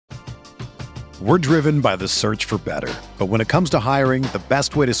We're driven by the search for better. But when it comes to hiring, the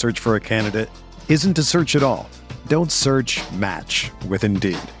best way to search for a candidate isn't to search at all. Don't search, match with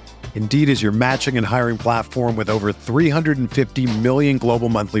Indeed. Indeed is your matching and hiring platform with over 350 million global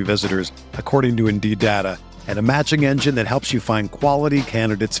monthly visitors, according to Indeed data, and a matching engine that helps you find quality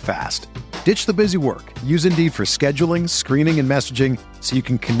candidates fast. Ditch the busy work. Use Indeed for scheduling, screening, and messaging so you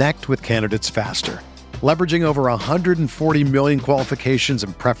can connect with candidates faster. Leveraging over 140 million qualifications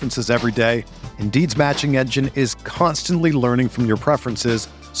and preferences every day, Indeed's matching engine is constantly learning from your preferences,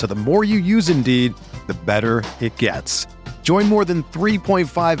 so the more you use Indeed, the better it gets. Join more than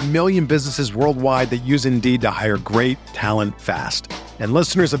 3.5 million businesses worldwide that use Indeed to hire great talent fast. And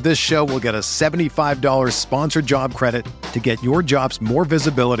listeners of this show will get a $75 sponsored job credit to get your jobs more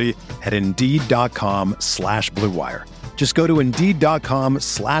visibility at Indeed.com/Blue Wire. Just go to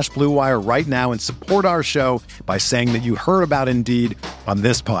Indeed.com/Blue Wire right now and support our show by saying that you heard about Indeed on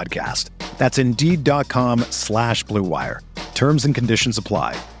this podcast. That's Indeed.com/Blue Wire. Terms and conditions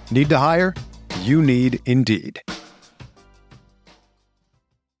apply. Need to hire? You need Indeed.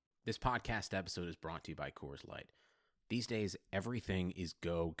 This podcast episode is brought to you by Coors Light. These days, everything is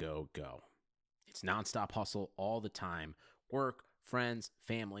go, go, go. It's nonstop hustle all the time. Work, friends,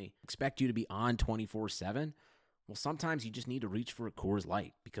 family, expect you to be on 24/7. Well, sometimes you just need to reach for a Coors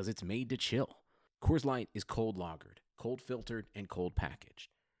Light because it's made to chill. Coors Light is cold lagered, cold filtered, and cold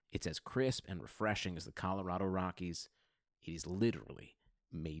packaged. It's as crisp and refreshing as the Colorado Rockies. It is literally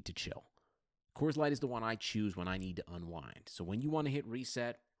made to chill. Coors Light is the one I choose when I need to unwind. So when you want to hit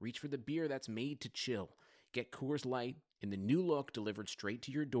reset, reach for the beer that's made to chill. Get Coors Light in the new look delivered straight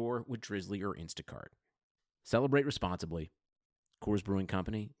to your door with Drizzly or Instacart. Celebrate responsibly. Coors Brewing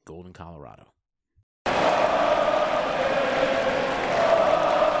Company, Golden, Colorado.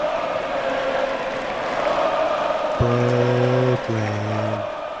 Brooklyn.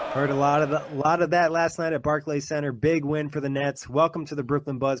 Heard a lot of that last night at Barclays Center. Big win for the Nets. Welcome to the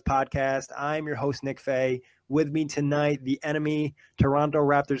Brooklyn Buzz podcast. I'm your host, Nick Fay. With me tonight, the enemy, Toronto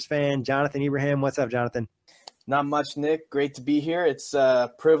Raptors fan, Jonathan Ibrahim. What's up, Jonathan? Not much, Nick. Great to be here. It's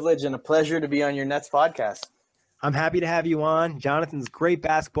a privilege and a pleasure to be on your Nets podcast. I'm happy to have you on. Jonathan's great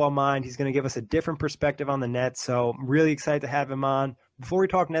basketball mind. He's going to give us a different perspective on the Nets, so I'm really excited to have him on. Before we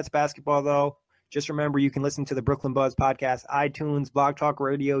talk Nets basketball, though, just remember you can listen to the Brooklyn Buzz podcast, iTunes, Blog Talk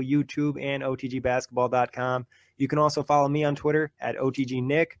Radio, YouTube, and OTGBasketball.com. You can also follow me on Twitter at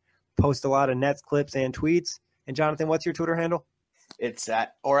OTGNick. Post a lot of Nets clips and tweets. And Jonathan, what's your Twitter handle? It's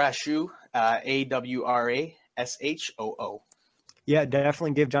at Awrashoo, AWRASHOO. Yeah,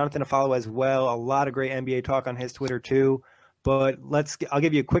 definitely give Jonathan a follow as well. A lot of great NBA talk on his Twitter too. But I'll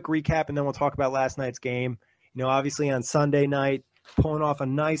give you a quick recap and then we'll talk about last night's game. You know, obviously on Sunday night, pulling off a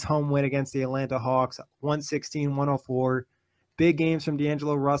nice home win against the Atlanta Hawks, 116-104. Big games from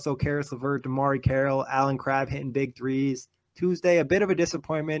D'Angelo Russell, Karis LeVert, DeMarre Carroll, Allen Crabbe hitting big threes. Tuesday, a bit of a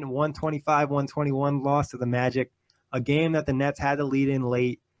disappointment, 125-121 loss to the Magic, a game that the Nets had to lead in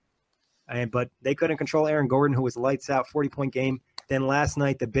late, but they couldn't control Aaron Gordon, who was lights out, 40-point game. Then last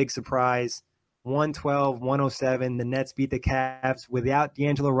night, the big surprise, 112-107. The Nets beat the Cavs without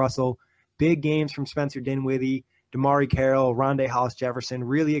D'Angelo Russell. Big games from Spencer Dinwiddie, DeMarre Carroll, Rondae Hollis-Jefferson.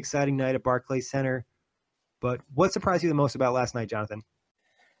 Really exciting night at Barclays Center. But what surprised you the most about last night, Jonathan?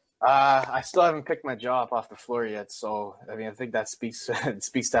 I still haven't picked my jaw up off the floor yet, so I think that speaks to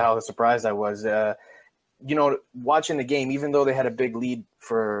how surprised I was. Watching the game, even though they had a big lead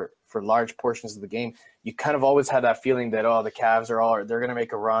for large portions of the game, you kind of always had that feeling that the Cavs they're going to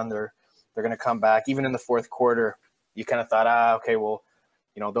make a run, they're going to come back. Even in the fourth quarter, you kind of thought, okay, well,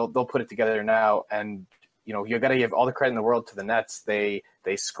 they'll put it together now, and you got to give all the credit in the world to the Nets. They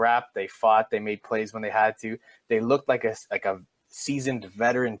scrapped, they fought, they made plays when they had to. They looked like a seasoned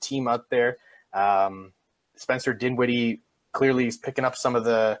veteran team out there. Spencer Dinwiddie clearly is picking up some of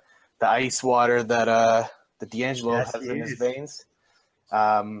the ice water that D'Angelo has in his veins.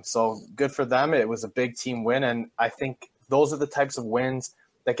 So good for them. It was a big team win, and I think those are the types of wins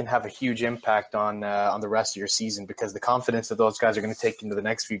that can have a huge impact on the rest of your season, because the confidence that those guys are going to take into the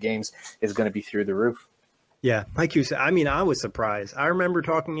next few games is going to be through the roof. Yeah, like you said, I was surprised. I remember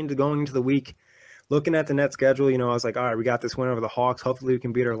going into the week, looking at the Nets schedule, I was like, all right, we got this win over the Hawks. Hopefully we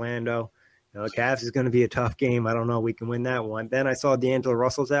can beat Orlando. The Cavs is going to be a tough game. I don't know if we can win that one. Then I saw D'Angelo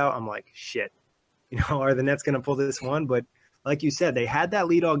Russell's out. I'm like, shit, are the Nets going to pull this one? But like you said, they had that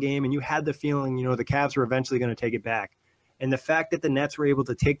lead all game, and you had the feeling, the Cavs were eventually going to take it back. And the fact that the Nets were able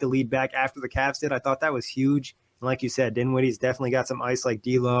to take the lead back after the Cavs did, I thought that was huge. And like you said, Dinwiddie's definitely got some ice like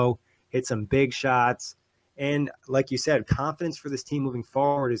D'Lo, hit some big shots. And like you said, confidence for this team moving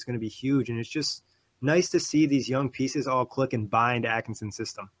forward is going to be huge. And it's just nice to see these young pieces all click and buy into Atkinson's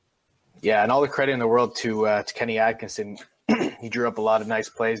system. Yeah, and all the credit in the world to Kenny Atkinson. He drew up a lot of nice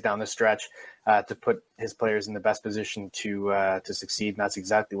plays down the stretch to put his players in the best position to succeed, and that's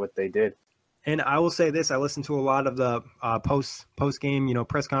exactly what they did. And I will say this: I listened to a lot of the post game,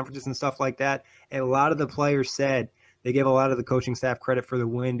 press conferences and stuff like that, and a lot of the players said they gave a lot of the coaching staff credit for the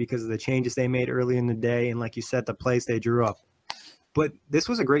win because of the changes they made early in the day, and like you said, the plays they drew up. But this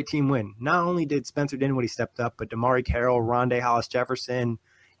was a great team win. Not only did Spencer Dinwiddie step up, but Damari Carroll, Rondae Hollis-Jefferson,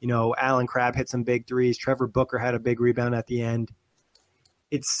 Allen Crabbe hit some big threes. Trevor Booker had a big rebound at the end.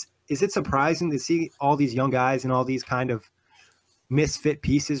 Is it surprising to see all these young guys and all these kind of misfit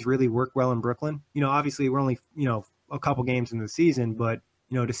pieces really work well in Brooklyn? Obviously we're only, a couple games in the season, but,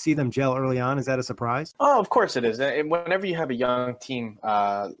 to see them gel early on, is that a surprise? Oh, of course it is. And whenever you have a young team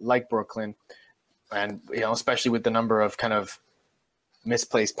like Brooklyn, and, especially with the number of kind of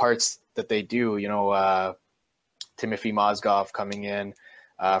misplaced parts that they do, Timothy Mozgov coming in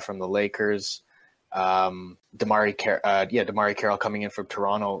from the Lakers, Damari Carroll coming in from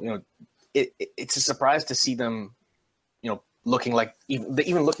Toronto, it's a surprise to see them, looking like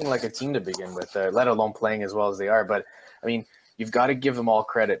even looking like a team to begin with, let alone playing as well as they are. But I mean, you've got to give them all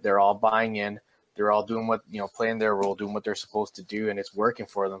credit. They're all buying in. They're all doing what, playing their role, doing what they're supposed to do, and it's working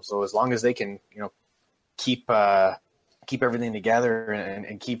for them. So as long as they can, keep everything together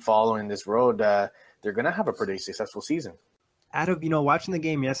and keep following this road, they're going to have a pretty successful season. Out of, watching the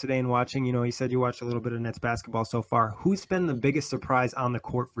game yesterday and watching, you said you watched a little bit of Nets basketball so far. Who's been the biggest surprise on the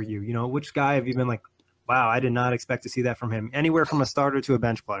court for you? Which guy have you been like, wow, I did not expect to see that from him? Anywhere from a starter to a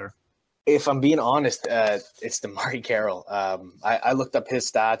bench player. If I'm being honest, it's Damari Carroll. I looked up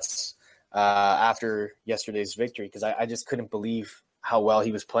his stats after yesterday's victory because I just couldn't believe how well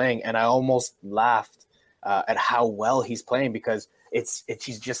he was playing. And I almost laughed at how well he's playing because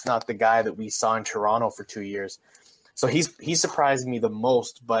he's just not the guy that we saw in Toronto for 2 years. So he's surprised me the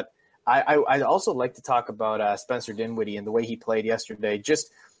most. But I'd also like to talk about Spencer Dinwiddie and the way he played yesterday.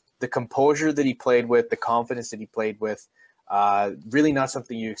 Just the composure that he played with, the confidence that he played with, really not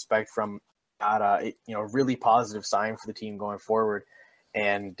something you expect from a really positive sign for the team going forward.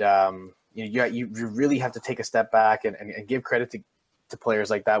 And you really have to take a step back and give credit to players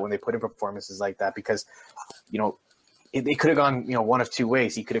like that when they put in performances like that, because it could have gone one of two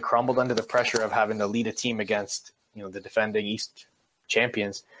ways. He could have crumbled under the pressure of having to lead a team against the defending East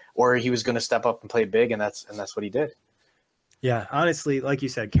champions, or he was going to step up and play big, and that's what he did. Yeah, honestly, like you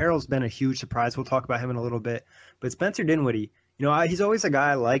said, Carroll's been a huge surprise. We'll talk about him in a little bit. But Spencer Dinwiddie, he's always a guy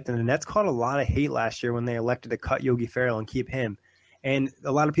I liked, and the Nets caught a lot of hate last year when they elected to cut Yogi Ferrell and keep him. And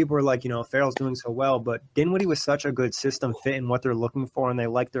a lot of people were like, Ferrell's doing so well, but Dinwiddie was such a good system fit in what they're looking for, and they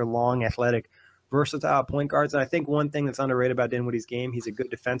like their long, athletic, versatile point guards. And I think one thing that's underrated about Dinwiddie's game, he's a good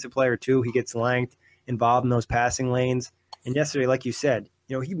defensive player too. He gets length, involved in those passing lanes. And yesterday, like you said,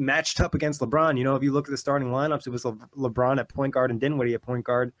 he matched up against LeBron. If you look at the starting lineups, it was LeBron at point guard and Dinwiddie at point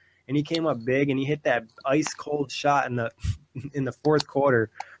guard, and he came up big and he hit that ice cold shot in the fourth quarter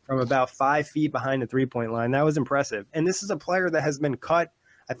from about 5 feet behind the 3-point line. That was impressive. And this is a player that has been cut.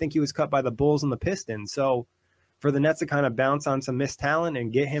 I think he was cut by the Bulls and the Pistons. So for the Nets to kind of bounce on some missed talent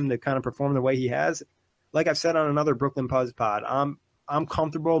and get him to kind of perform the way he has, like I've said on another Brooklyn Buzz pod, I'm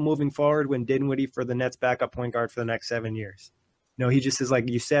comfortable moving forward when Dinwiddie for the Nets backup point guard for the next 7 years. He just is, like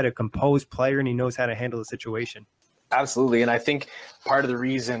you said, a composed player, and he knows how to handle the situation. Absolutely. And I think part of the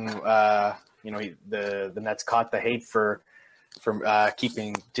reason, the Nets caught the hate for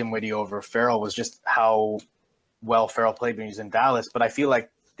keeping Dinwiddie over Ferrell was just how well Ferrell played when he was in Dallas. But I feel like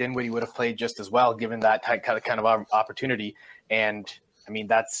Dinwiddie would have played just as well given that kind of opportunity. And I mean,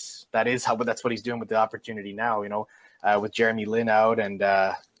 that's what he's doing with the opportunity now, with Jeremy Lin out and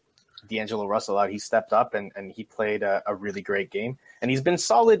D'Angelo Russell out, he stepped up and he played a really great game, and he's been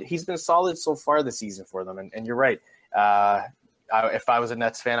solid. He's been solid so far this season for them. And you're right. If I was a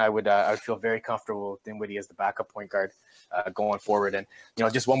Nets fan, I would feel very comfortable with Dinwiddie as the backup point guard going forward. And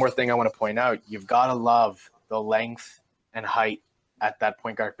just one more thing I want to point out: you've got to love the length and height at that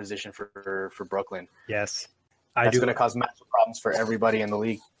point guard position for Brooklyn. Yes, that's going to cause massive problems for everybody in the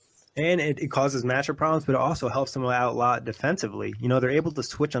league. And it causes matchup problems, but it also helps them out a lot defensively. They're able to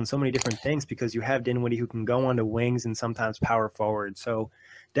switch on so many different things because you have Dinwiddie who can go onto wings and sometimes power forward. So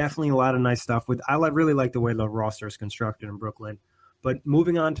definitely a lot of nice stuff. I really like the way the roster is constructed in Brooklyn. But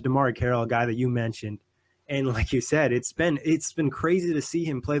moving on to Damari Carroll, a guy that you mentioned, and like you said, it's been crazy to see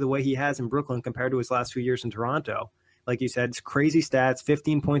him play the way he has in Brooklyn compared to his last 2 years in Toronto. Like you said, it's crazy stats: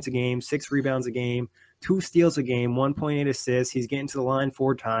 15 points a game, 6 rebounds a game, 2 steals a game, 1.8 assists. He's getting to the line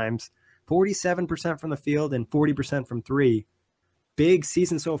 4 times, 47% from the field and 40% from 3. Big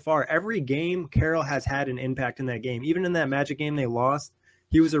season so far. Every game, Carroll has had an impact in that game. Even in that Magic game they lost,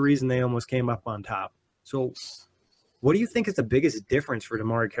 he was the reason they almost came up on top. So what do you think is the biggest difference for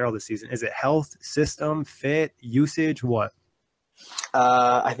DeMarre Carroll this season? Is it health, system, fit, usage, what?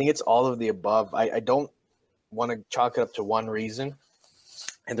 I think it's all of the above. I don't want to chalk it up to one reason.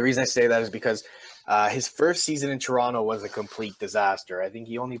 And the reason I say that is because his first season in Toronto was a complete disaster. I think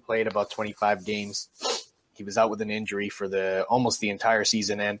he only played about 25 games. He was out with an injury for almost the entire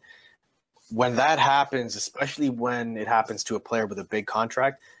season. And when that happens, especially when it happens to a player with a big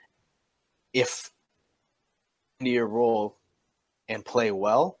contract, if into your role and play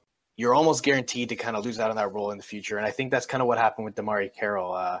well, you're almost guaranteed to kind of lose out on that role in the future. And I think that's kind of what happened with DeMarre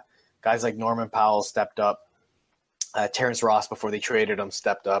Carroll. Guys like Norman Powell stepped up. Terrence Ross, before they traded him,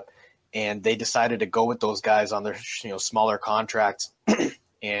 stepped up. And they decided to go with those guys on their smaller contracts.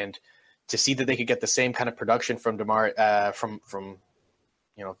 And to see that they could get the same kind of production from DeMarre, from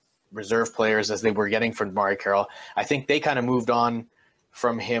reserve players as they were getting from DeMarre Carroll, I think they kind of moved on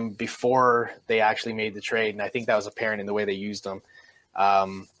from him before they actually made the trade. And I think that was apparent in the way they used him.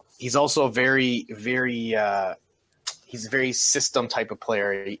 He's also a very, very he's a very system type of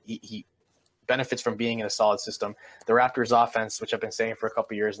player. He benefits from being in a solid system. The Raptors offense, which I've been saying for a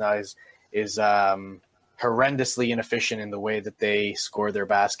couple of years now, is horrendously inefficient in the way that they score their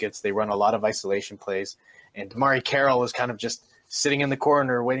baskets. They run a lot of isolation plays. And DeMarre Carroll is kind of just sitting in the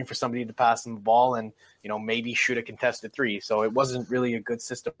corner waiting for somebody to pass him the ball and, maybe shoot a contested three. So it wasn't really a good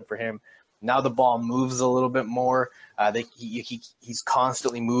system for him. Now the ball moves a little bit more. He's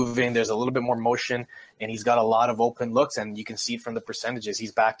constantly moving. There's a little bit more motion, and he's got a lot of open looks, and you can see it from the percentages.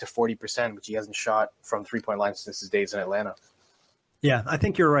 He's back to 40%, which he hasn't shot from three-point line since his days in Atlanta. Yeah, I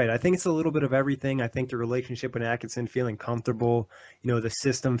think you're right. I think it's a little bit of everything. I think the relationship with Atkinson, feeling comfortable, the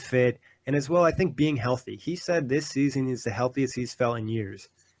system fit, and as well, I think being healthy. He said this season is the healthiest he's felt in years.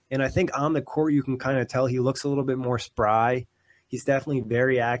 And I think on the court, you can kind of tell he looks a little bit more spry. He's definitely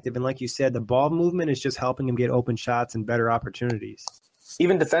very active. And like you said, the ball movement is just helping him get open shots and better opportunities.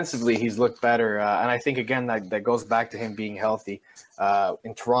 Even defensively, he's looked better. And I think, again, that goes back to him being healthy.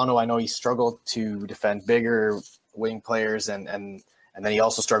 In Toronto, I know he struggled to defend bigger wing players, and then he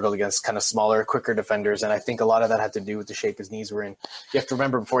also struggled against kind of smaller, quicker defenders. And I think a lot of that had to do with the shape his knees were in. You have to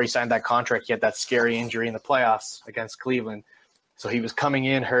remember, before he signed that contract, he had that scary injury in the playoffs against Cleveland. So he was coming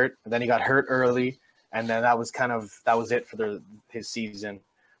in hurt, and then he got hurt early. And then that was it for his season.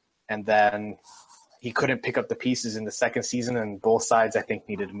 And then he couldn't pick up the pieces in the second season, and both sides, I think,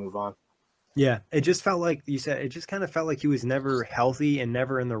 needed to move on. Yeah, it just felt like you said, it just kind of felt like he was never healthy and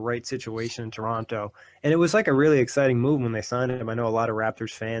never in the right situation in Toronto. And it was like a really exciting move when they signed him. I know a lot of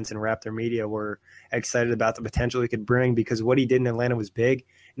Raptors fans and Raptor media were excited about the potential he could bring because what he did in Atlanta was big.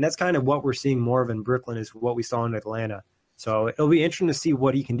 And that's kind of what we're seeing more of in Brooklyn is what we saw in Atlanta. So it'll be interesting to see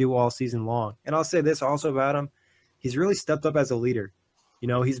what he can do all season long. And I'll say this also about him. He's really stepped up as a leader.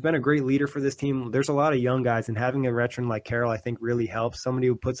 He's been a great leader for this team. There's a lot of young guys, and having a veteran like Carroll, I think, really helps. Somebody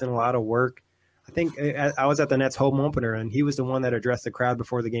who puts in a lot of work. I think I was at the Nets home opener, and he was the one that addressed the crowd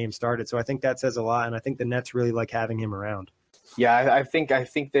before the game started. So I think that says a lot, and I think the Nets really like having him around. Yeah, I think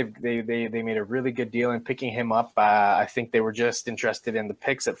they made a really good deal in picking him up. I think they were just interested in the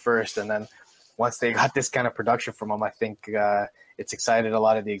picks at first, and then once they got this kind of production from him, I think it's excited a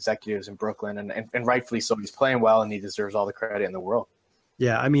lot of the executives in Brooklyn, and rightfully so. He's playing well, and he deserves all the credit in the world.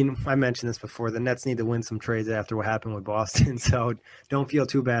 Yeah, I mean, I mentioned this before. The Nets need to win some trades after what happened with Boston, so don't feel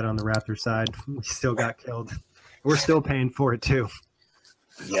too bad on the Raptors side. We still got killed. We're still paying for it, too.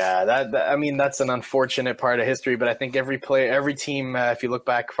 Yeah, that's an unfortunate part of history, but I think every team, if you look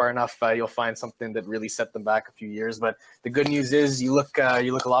back far enough, you'll find something that really set them back a few years. But the good news is you look a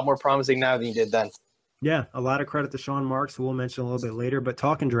lot more promising now than you did then. Yeah, a lot of credit to Sean Marks, who we'll mention a little bit later. But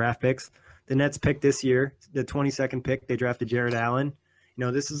talking draft picks, the Nets picked this year, the 22nd pick, they drafted Jared Allen.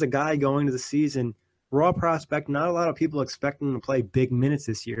 This is a guy going to the season, raw prospect. Not a lot of people expect him to play big minutes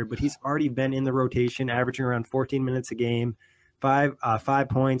this year, but he's already been in the rotation, averaging around 14 minutes a game, 5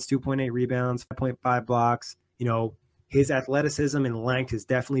 points, 2.8 rebounds, 5.5 blocks. His athleticism and length has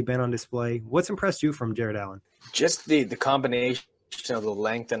definitely been on display. What's impressed you from Jared Allen? Just the combination of the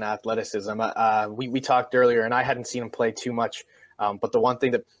length and athleticism. We talked earlier, and I hadn't seen him play too much, but the one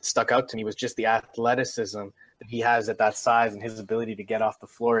thing that stuck out to me was just the athleticism that he has at that size, and his ability to get off the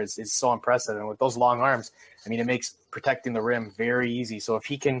floor is so impressive. And with those long arms, it makes protecting the rim very easy. So if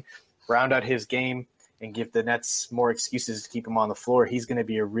he can round out his game and give the Nets more excuses to keep him on the floor, he's going to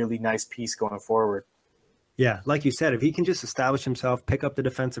be a really nice piece going forward. Yeah, like you said, if he can just establish himself, pick up the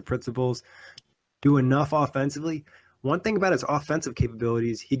defensive principles, do enough offensively. One thing about his offensive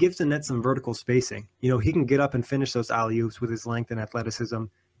capabilities, he gives the Nets some vertical spacing. He can get up and finish those alley-oops with his length and athleticism.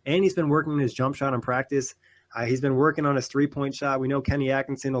 And he's been working on his jump shot in practice. He's been working on his three-point shot. We know Kenny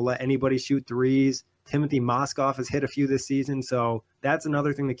Atkinson will let anybody shoot threes. Timothy Moskoff has hit a few this season, so that's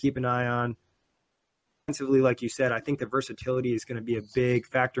another thing to keep an eye on. Defensively, like you said, I think the versatility is going to be a big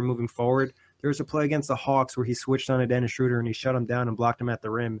factor moving forward. There was a play against the Hawks where he switched on a Dennis Schroeder and he shut him down and blocked him at the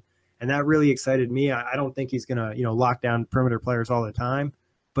rim, and that really excited me. I don't think he's going to lock down perimeter players all the time,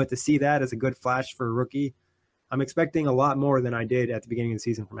 but to see that as a good flash for a rookie, I'm expecting a lot more than I did at the beginning of the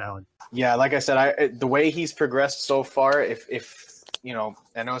season from Allen. Yeah, like I said, the way he's progressed so far, if I know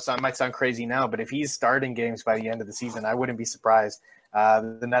it might sound crazy now, but if he's starting games by the end of the season, I wouldn't be surprised.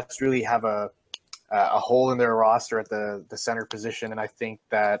 The Nets really have a hole in their roster at the center position, and I think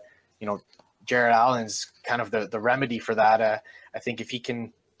that Jarrett Allen's kind of the remedy for that. I think if he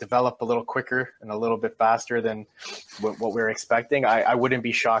can develop a little quicker and a little bit faster than what we're expecting, I wouldn't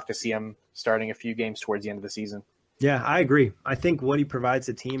be shocked to see him starting a few games towards the end of the season. Yeah, I agree. I think what he provides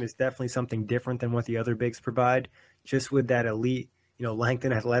the team is definitely something different than what the other bigs provide, just with that elite, length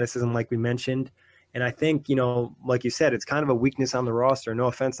and athleticism like we mentioned. And I think, like you said, it's kind of a weakness on the roster. No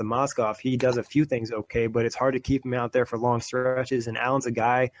offense to Moskoff. He does a few things okay, but it's hard to keep him out there for long stretches. And Allen's a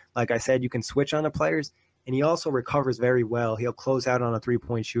guy, like I said, you can switch on the players. And he also recovers very well. He'll close out on a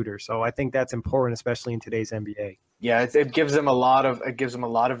three-point shooter. So I think that's important, especially in today's NBA. Yeah, it gives him a lot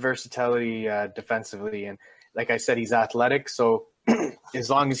of versatility defensively, and like I said, he's athletic. So as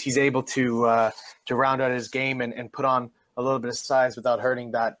long as he's able to round out his game and put on a little bit of size without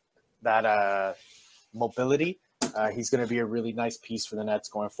hurting that mobility, he's going to be a really nice piece for the Nets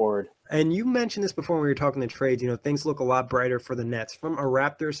going forward. And you mentioned this before when we were talking the trades. Things look a lot brighter for the Nets from a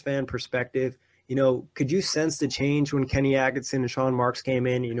Raptors fan perspective. Could you sense the change when Kenny Atkinson and Sean Marks came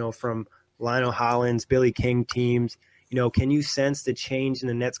in? From Lionel Hollins, Billy King teams, can you sense the change in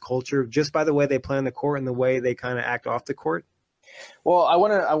the Nets culture just by the way they play on the court and the way they kind of act off the court? Well,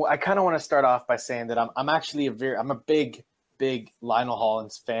 I kind of want to start off by saying that I'm actually I'm a big Lionel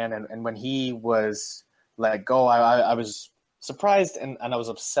Hollins fan. And when he was let go, I was surprised and I was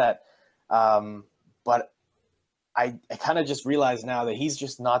upset. But I kind of just realized now that he's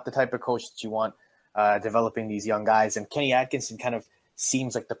just not the type of coach that you want developing these young guys. And Kenny Atkinson kind of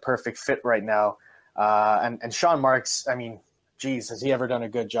seems like the perfect fit right now. And Sean Marks, I mean, geez, has he ever done a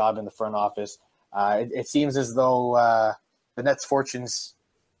good job in the front office? It seems as though the Nets' fortunes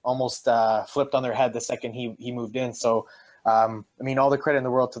almost flipped on their head the second he moved in. So, I mean, all the credit in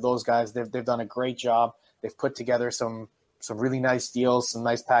the world to those guys. They've done a great job. They've put together some really nice deals, some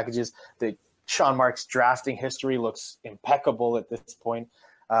nice packages. The Sean Marks' drafting history looks impeccable at this point.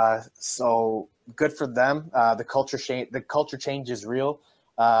 So good for them. The culture change is real.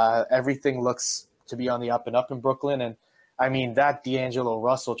 Everything looks to be on the up and up in Brooklyn. And I mean, that D'Angelo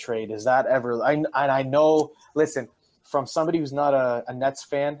Russell trade, is that ever? I know, listen, from somebody who's not a Nets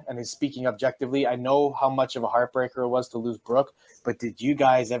fan and is speaking objectively, I know how much of a heartbreaker it was to lose Brook, but did you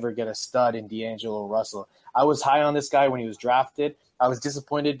guys ever get a stud in D'Angelo Russell? I was high on this guy when he was drafted. I was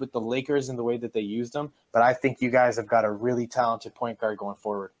disappointed with the Lakers and the way that they used him, but I think you guys have got a really talented point guard going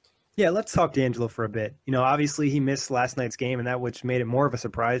forward. Yeah, let's talk D'Angelo for a bit. Obviously he missed last night's game, and that which made it more of a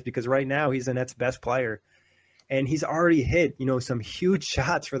surprise because right now he's the Nets' best player. And he's already hit, some huge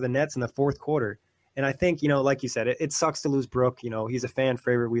shots for the Nets in the fourth quarter. And I think, like you said, it sucks to lose Brook. He's a fan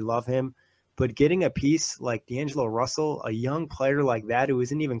favorite. We love him. But getting a piece like D'Angelo Russell, a young player like that who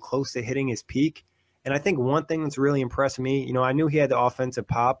isn't even close to hitting his peak. And I think one thing that's really impressed me, I knew he had the offensive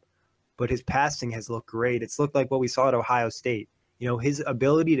pop, but his passing has looked great. It's looked like what we saw at Ohio State. His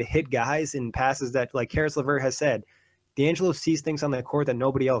ability to hit guys in passes that, like Caris LeVert has said, D'Angelo sees things on the court that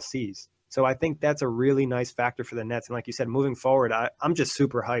nobody else sees. So I think that's a really nice factor for the Nets. And like you said, moving forward, I'm just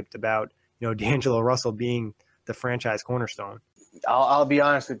super hyped about, D'Angelo Russell being the franchise cornerstone. I'll be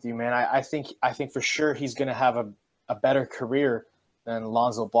honest with you, man. I think for sure he's going to have a better career than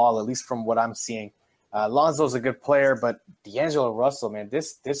Lonzo Ball, at least from what I'm seeing. Lonzo's a good player, but D'Angelo Russell, man,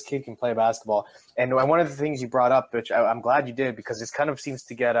 this kid can play basketball. And one of the things you brought up, which I'm glad you did, because this kind of seems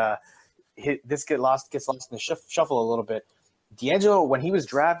to get gets lost in the shuffle a little bit. D'Angelo, when he was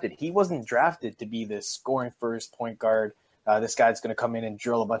drafted, he wasn't drafted to be this scoring first point guard. This guy's going to come in and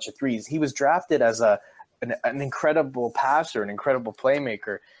drill a bunch of threes. He was drafted as an incredible passer, an incredible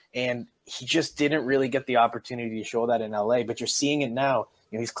playmaker, and he just didn't really get the opportunity to show that in LA. But you're seeing it now.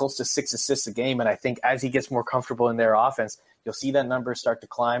 He's close to 6 assists a game, and I think as he gets more comfortable in their offense, you'll see that number start to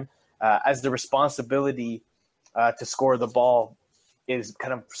climb. As the responsibility to score the ball is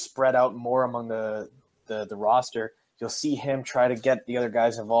kind of spread out more among the roster, you'll see him try to get the other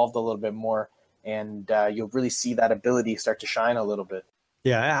guys involved a little bit more, and you'll really see that ability start to shine a little bit.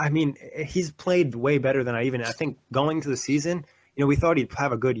 Yeah, I mean, he's played way better than I think going to the season, we thought he'd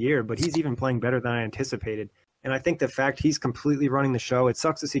have a good year, but he's even playing better than I anticipated. And I think the fact he's completely running the show, it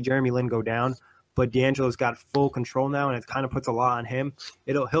sucks to see Jeremy Lin go down, but D'Angelo's got full control now, and it kind of puts a lot on him.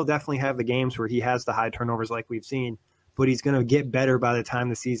 He'll definitely have the games where he has the high turnovers like we've seen, but he's going to get better by the time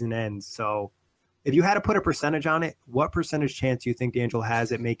the season ends. So if you had to put a percentage on it, what percentage chance do you think D'Angelo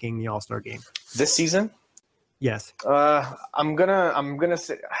has at making the All-Star game? This season? Yes. I'm gonna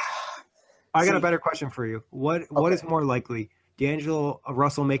say I got a better question for you. What is more likely, D'Angelo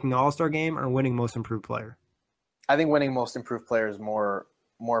Russell making the All-Star game or winning Most Improved Player? I think winning Most Improved Player is more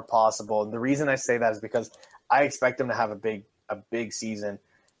possible. And the reason I say that is because I expect him to have a big season.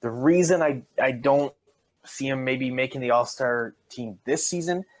 The reason I don't see him maybe making the All-Star team this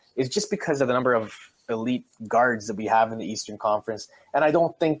season is just because of the number of elite guards that we have in the Eastern Conference. And I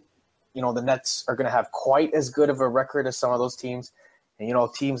don't think, the Nets are going to have quite as good of a record as some of those teams.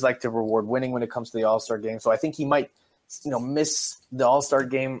 And, teams like to reward winning when it comes to the All-Star game. So I think he might, miss the All-Star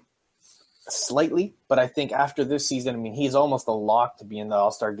game slightly. But I think after this season, he's almost a lock to be in the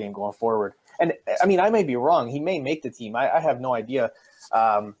All-Star game going forward. And, I may be wrong. He may make the team. I have no idea.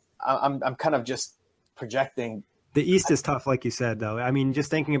 I'm kind of just projecting. The East is tough, like you said, though.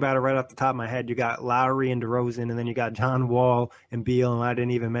 Just thinking about it right off the top of my head, you got Lowry and DeRozan, and then you got John Wall and Beal, and I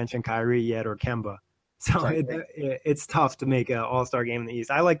didn't even mention Kyrie yet or Kemba. So it's tough to make an All-Star game in the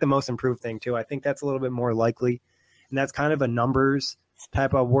East. I like the Most Improved thing, too. I think that's a little bit more likely, and that's kind of a numbers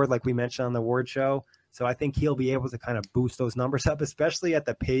type of award like we mentioned on the award show. So I think he'll be able to kind of boost those numbers up, especially at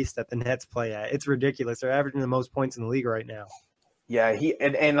the pace that the Nets play at. It's ridiculous. They're averaging the most points in the league right now. Yeah,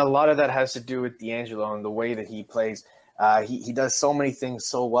 and a lot of that has to do with D'Angelo and the way that he plays. He does so many things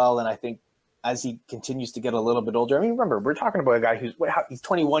so well, and I think as he continues to get a little bit older, remember, we're talking about a guy he's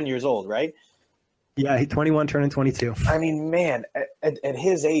 21 years old, right? Yeah, he's 21, turning 22. Man, at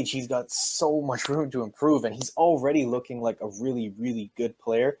his age, he's got so much room to improve, and he's already looking like a really, really good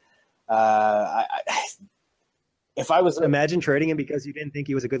player. If I was imagine trading him because you didn't think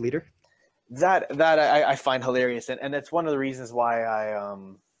he was a good leader. That I find hilarious, and that's one of the reasons why I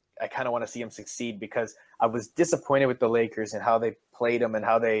kind of want to see him succeed, because I was disappointed with the Lakers and how they played him and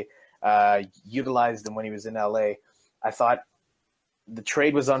how they utilized him when he was in LA. I thought the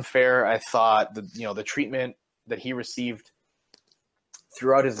trade was unfair. I thought the treatment that he received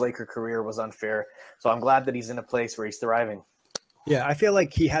throughout his Laker career was unfair. So I'm glad that he's in a place where he's thriving. Yeah, I feel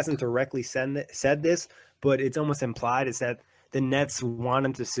like he hasn't directly said this, but it's almost implied is that the Nets want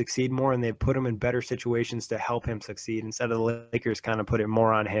him to succeed more, and they put him in better situations to help him succeed instead of the Lakers kind of put it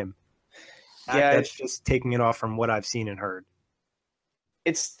more on him. That's just taking it off from what I've seen and heard.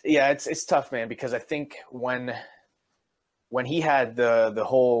 It's tough, man, because I think when he had the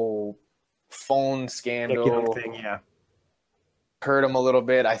whole phone scandal thing, hurt him a little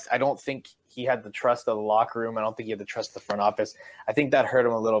bit. I don't think he had the trust of the locker room. I don't think he had the trust of the front office. I think that hurt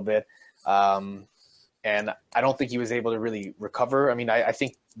him a little bit. And I don't think he was able to really recover. I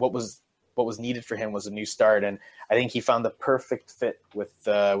think what was needed for him was a new start, and I think he found the perfect fit with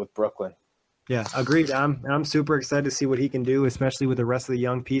Brooklyn. Yeah, agreed. I'm super excited to see what he can do, especially with the rest of the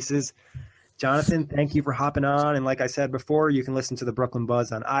young pieces. Jonathan, thank you for hopping on. And like I said before, you can listen to the Brooklyn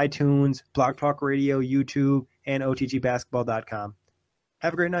Buzz on iTunes, Blog Talk Radio, YouTube, and OTGBasketball.com.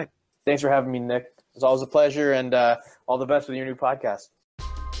 Have a great night. Thanks for having me, Nick. It's always a pleasure, and all the best with your new podcast.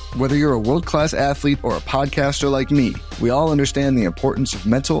 Whether you're a world-class athlete or a podcaster like me, we all understand the importance of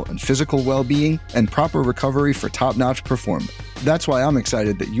mental and physical well-being and proper recovery for top-notch performance. That's why I'm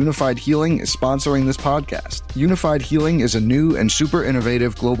excited that Unified Healing is sponsoring this podcast. Unified Healing is a new and super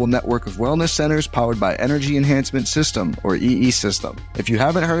innovative global network of wellness centers powered by Energy Enhancement System, or EE System. If you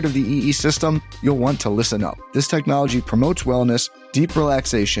haven't heard of the EE System, you'll want to listen up. This technology promotes wellness, deep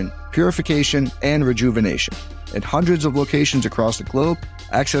relaxation, purification, and rejuvenation. At hundreds of locations across the globe,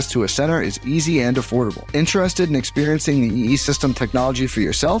 access to a center is easy and affordable. Interested in experiencing the EE System technology for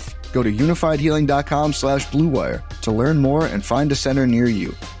yourself? Go to unifiedhealing.com/bluewire to learn more and find a center near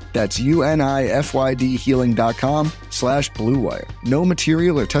you. That's unifydhealing.com/bluewire. No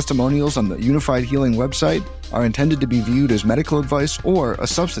material or testimonials on the Unified Healing website are intended to be viewed as medical advice or a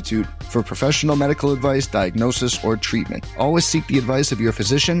substitute for professional medical advice, diagnosis, or treatment. Always seek the advice of your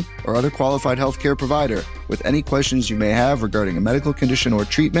physician or other qualified healthcare provider with any questions you may have regarding a medical condition or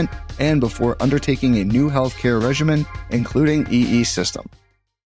treatment and before undertaking a new healthcare regimen, including EE System.